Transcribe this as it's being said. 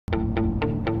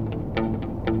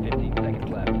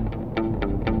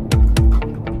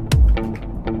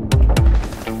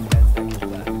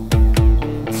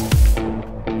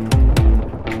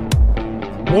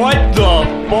What the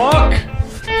fuck?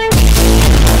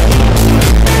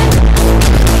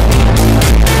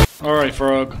 Alright,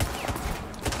 Frog.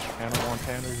 Hannah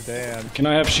Montana's dad. Can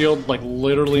I have shield, like,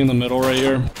 literally in the middle right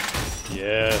here?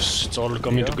 Yes, it's all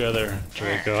coming together.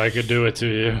 Draco, I could do it to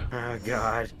you. Oh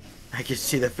god. I can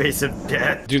see the face of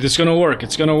death. Dude, it's gonna work.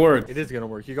 It's gonna work. It is gonna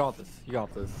work. You got this. You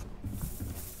got this.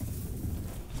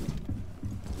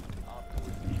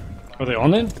 Are they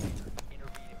on it?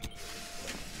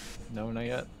 No, not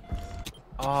yet.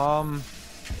 Oh,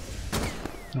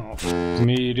 f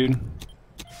me, dude.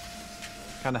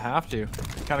 Kinda have to.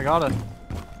 Kinda gotta.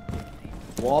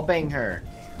 Wallbang her.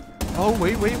 Oh,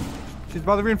 wait. She's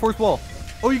by the reinforced wall.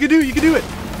 Oh, you can do it. You can do it.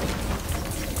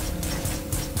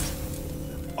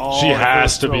 Oh, She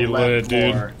has to be lit,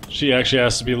 dude. She actually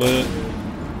has to be lit.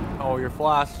 Oh, you're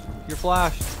flashed. You're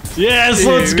flashed. Yes, Dude.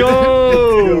 let's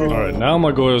go! Alright, now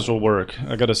my Goyos will work.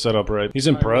 I gotta set up right. He's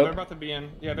in prep. They're about to be in.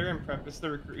 Yeah, they're in prep. It's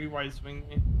the recruit. Wide swing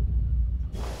me.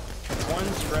 One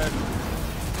spread.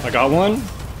 I got one.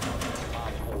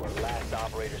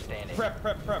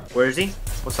 Prep. Where is he?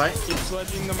 What side? Keep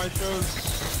sledging the Maestros.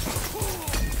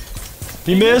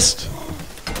 He missed.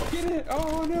 Get it!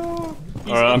 Oh no!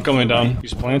 Alright, I'm coming down.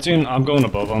 He's planting. I'm going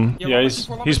above him. Yeah, he's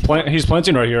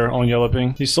planting right here on yellow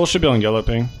ping. He still should be on yellow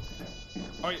ping.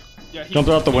 Oh yeah. Jumped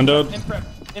out the window.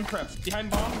 In prep. Behind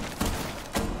bomb.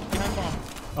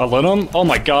 I lit him. Oh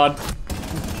my god.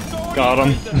 Got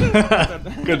him.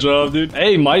 Good job, dude.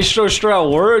 Hey, Maestro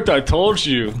strat worked. I told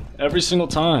you. Every single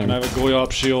time. I have a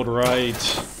Goyop shield right.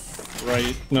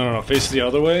 No. Face it the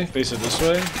other way. Face it this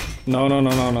way. No. No,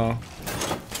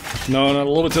 a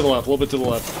little bit to the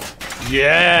left.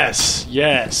 Yes.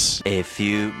 A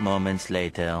few moments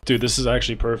later. Dude, this is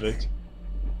actually perfect.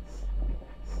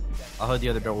 I'll hold the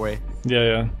other doorway.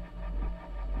 Yeah.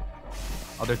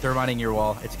 Oh, they're thermiting your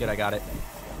wall. It's good, I got it.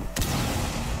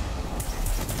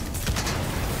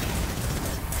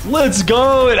 Let's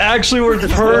go! It actually worked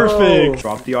perfect!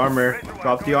 Drop the armor.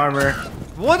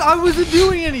 What? I wasn't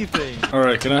doing anything.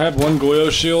 Alright, can I have one Goyo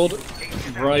shield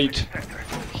right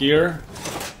here?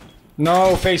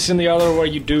 No, facing the other way,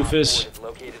 you doofus.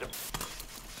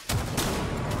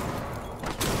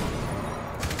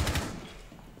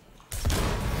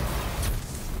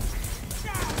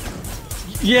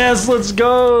 Yes, let's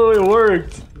go! It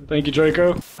worked! Thank you,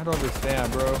 Draco. I don't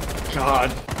understand, bro.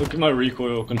 God, look at my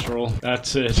recoil control.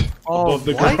 That's it. Oh, above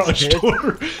the garage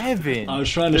door. Evan. I was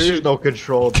trying to There is shoot. no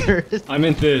control. There is. I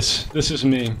meant this. This is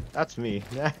me. That's me.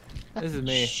 This is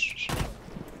me.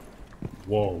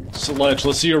 Whoa. Sledge,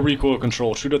 let's see your recoil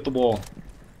control. Shoot at the wall.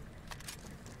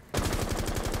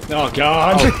 Oh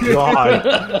god! Oh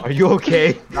god. Are you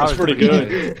okay? That's pretty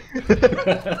good.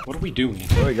 What are we doing?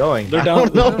 Where are we going? They're I down.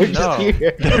 don't know, we're just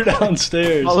here. They're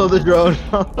downstairs. Follow the drone.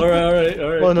 Alright.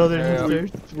 Oh no, they're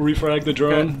downstairs. Refrag the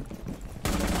drone.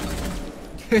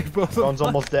 Drone's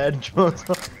almost dead.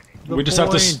 We just have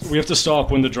to stop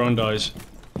when the drone dies.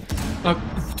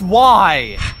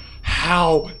 Why?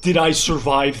 How did I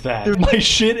survive that? My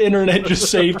shit internet just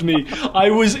saved me.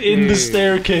 I was in the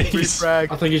staircase. I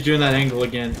think he's doing that angle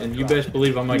again, and you best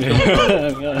believe I might kill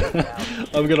him.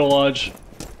 I'm gonna lodge.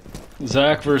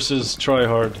 Zach versus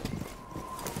Tryhard.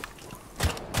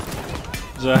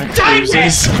 Zach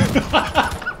loses.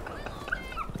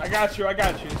 I got you.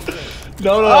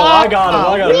 No, I got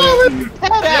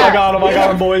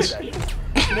him, boys.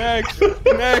 Next.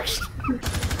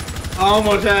 I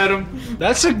almost had him.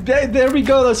 There we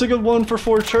go, that's a good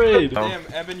 1-for-4 trade. Damn,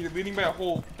 Evan, you're leading by a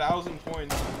whole 1,000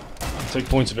 points. I take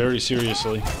points very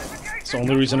seriously. It's the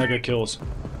only reason I get kills.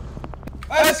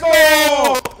 Let's go!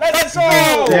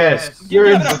 Yes,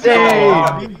 you're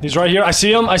insane. He's right here, I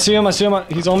see him.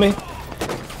 He's on me.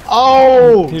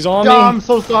 Oh! He's on God, me. I'm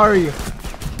so sorry.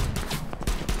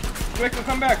 Quick,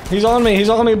 come back. He's on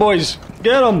me, boys.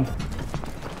 Get him.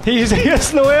 He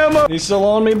has no ammo. He's still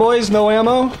on me, boys, no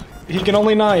ammo. He can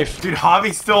only knife. Dude,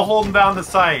 Javi's still holding down the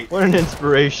site. What an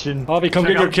inspiration. Javi, come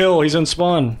get your kill. He's in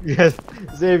spawn. Yes,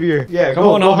 Xavier. Yeah, Come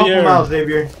go on, help Javier. him out,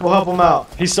 Xavier. We'll help him out.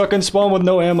 He's stuck in spawn with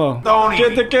no ammo. Tony.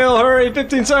 Get the kill, hurry,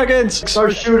 15 seconds.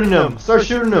 Start shooting him.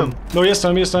 No, he has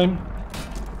time. Let's go!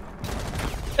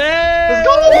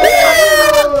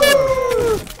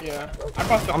 Yeah. I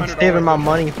cost $100. I'm saving my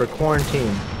money for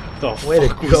quarantine. The Way to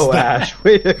fuck was go, that? Ash.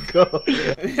 Way to go.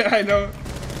 Yeah, I know.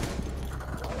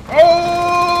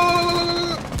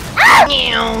 Oh!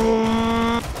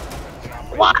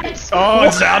 What? Oh,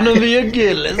 it's down to me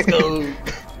again. Let's go.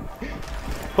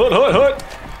 Hood.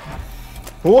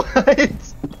 What?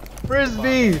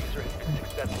 Frisbee.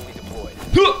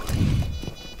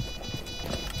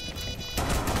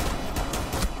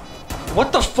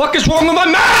 What the fuck is wrong with my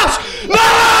mouse?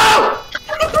 No!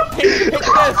 Hit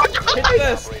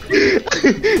this! Hit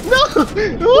this!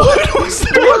 What was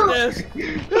that?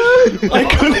 Hit this! I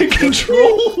couldn't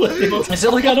control it. Is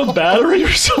it like out of battery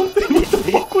or something? What the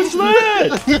fuck was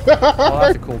that? Oh,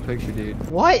 that's a cool picture, dude.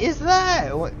 What is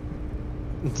that? What?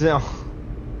 No.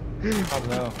 I don't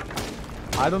know.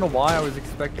 I don't know why I was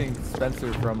expecting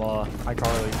Spencer from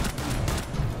iCarly.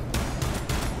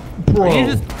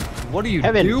 Bro. What are you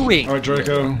Evan. doing? Alright,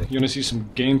 Draco, you wanna see some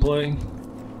gameplay?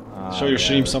 Show your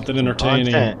stream something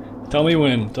entertaining. Content. Tell me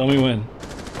when. Tell me when.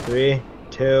 3,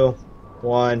 2,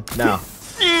 1, now.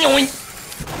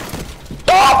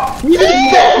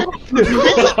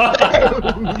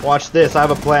 Watch this. I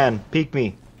have a plan. Peek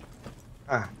me.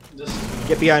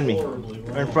 Get behind me.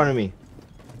 Right in front of me.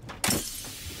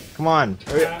 Come on.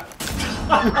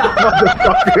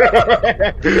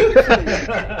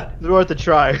 It's worth a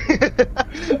try.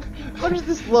 How does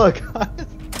this look?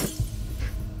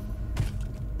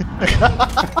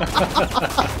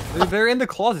 They're in the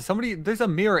closet. Somebody, there's a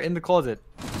mirror in the closet.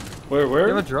 Where?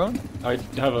 You have a drone? I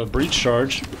have a breach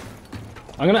charge.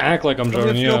 I'm gonna act like I'm Tell me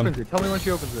when droning, she yeah. opens it. Tell me when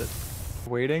she opens it.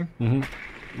 Waiting.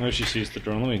 No, she sees the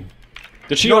drone. Let me.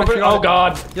 Did she No, open? she Oh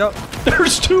got it. god! Yep.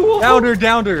 There's two of them! Down her,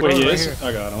 down her. Wait, he Right is? here.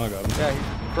 I got him, I got him. Yeah,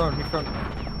 he's prone, he's prone.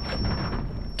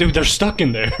 Dude, they're stuck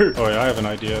in there. Oh yeah, I have an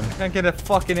idea. Can't get a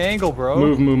fucking angle, bro.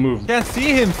 Move, move, move. Can't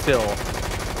see him still. He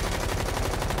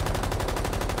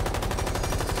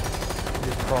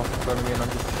just crossed in front of me and I'm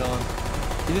just chilling.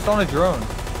 He's just on a drone.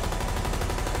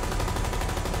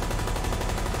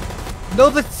 No,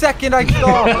 the second I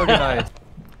saw him. Okay, nice.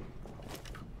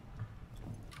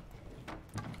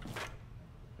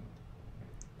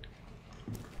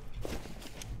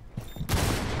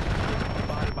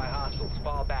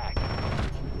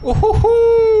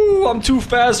 Ooh, I'm too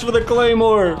fast for the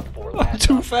claymore. I'm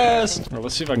too fast. Alright,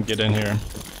 let's see if I can get in here.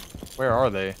 Where are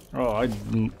they? Oh,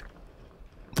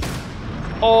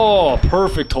 Oh,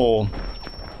 perfect hole.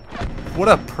 What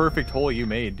a perfect hole you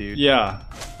made, dude. Yeah.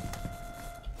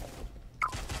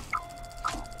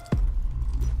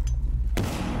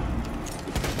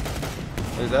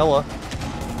 There's Ella.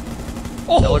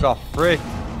 Oh. Ella got fricked.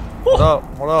 What up?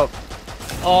 What up?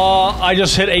 Oh, I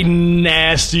just hit a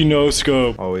nasty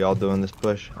no-scope. Oh, we all doing this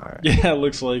push? Alright. Yeah, it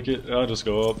looks like it. I'll just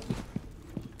go up.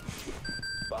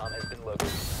 Bomb has been located.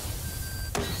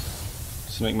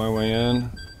 Just make my way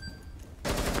in.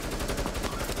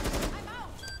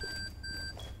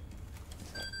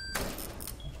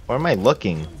 Where am I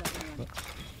looking?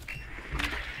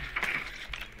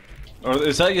 Or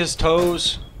is that his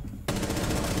toes?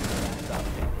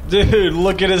 Dude,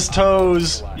 look at his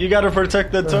toes. You gotta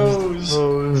protect the toes.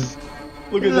 Toes.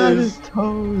 Look at That this. is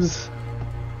toes.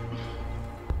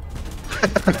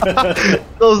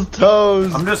 Those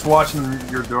toes. I'm just watching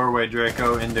your doorway,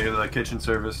 Draco, into the kitchen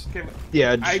service. Okay,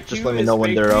 Yeah, IQ just let me is know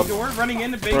when they're up. bakery Door, running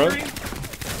into bakery.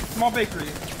 Small bakery.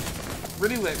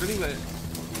 Really lit, really lit.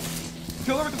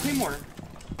 Kill her with the claymore.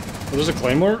 Oh, there's a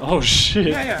claymore? Oh shit.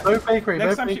 Yeah, yeah. No bakery, Next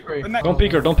no time she, bakery. next, Don't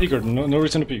peek her, don't peek her. No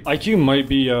reason to peek. IQ might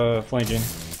be flanking.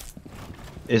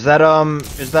 Is that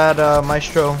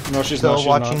Maestro No, she's still not. She's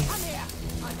watching?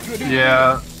 not.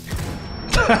 Yeah.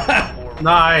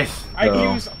 Nice.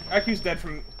 IQ's dead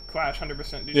from Clash,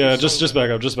 100%. Dude. Yeah, She's just so back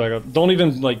up, just back up. Don't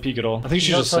even like peek at all. I think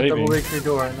she's just saving. bakery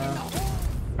door right now.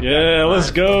 Yeah,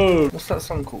 let's go. What's that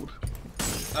song called?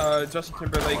 Justin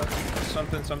Timberlake,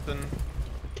 something.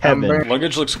 Kevin.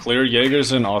 Luggage looks clear.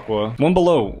 Jaeger's in Aqua. One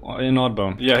below in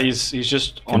Oddbone. Yeah, he's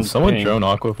just on. Can someone ping. drone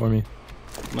Aqua for me?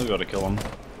 I'm gonna be able to kill him.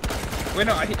 Wait,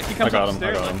 no, he comes I got up him. the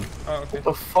I stairs. got him. Oh, okay.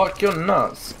 The fuck, you're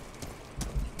nuts.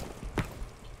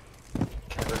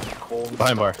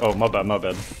 Behind bar. Oh, my bad, my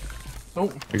bad.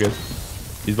 Oh, You're good.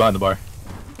 He's behind the bar.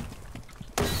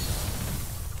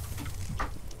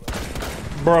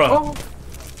 Bruh. oh,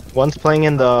 One's playing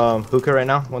in the hookah right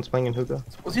now. One's playing in hookah.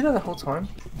 was he there the whole time?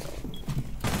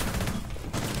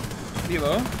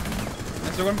 Below?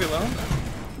 Is there one below?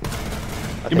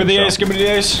 Give me the ace. Give me the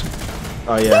ace.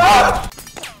 Oh yeah.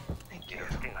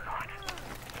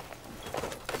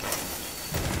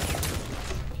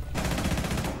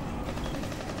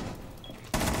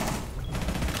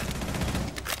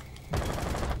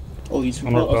 Oh, he's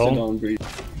On our upside bell. down, breed.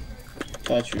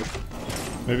 Got you.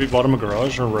 Maybe bottom of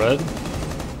garage or red.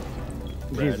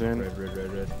 Red.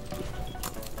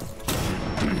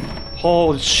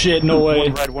 Holy shit! No way.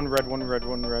 One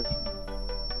red.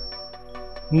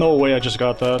 No way! I just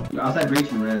got that. Outside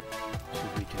breach and red.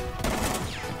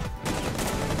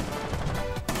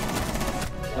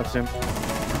 That's him.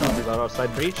 Is that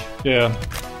outside breach? Yeah.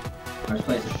 Nice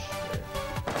place.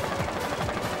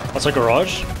 That's a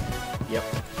garage. Yep.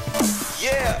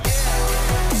 Yeah!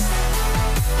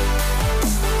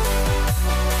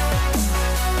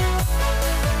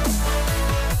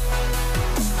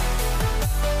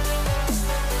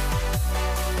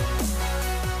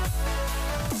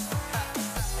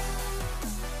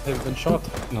 I've been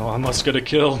shot. No, I must get a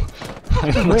kill.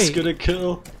 I must get a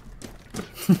kill.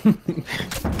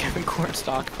 Kevin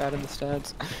Cornstalk, fat in the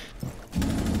stats.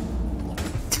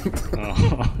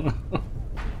 Oh.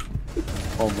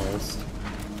 Almost.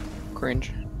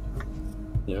 Cringe.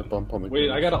 Yeah, bump on the Wait,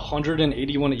 I got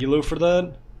 181 elo for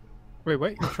that? Wait,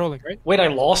 you're trolling, right? Wait, I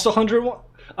lost 101?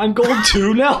 I'm gold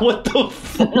 2 now? What the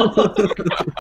fuck?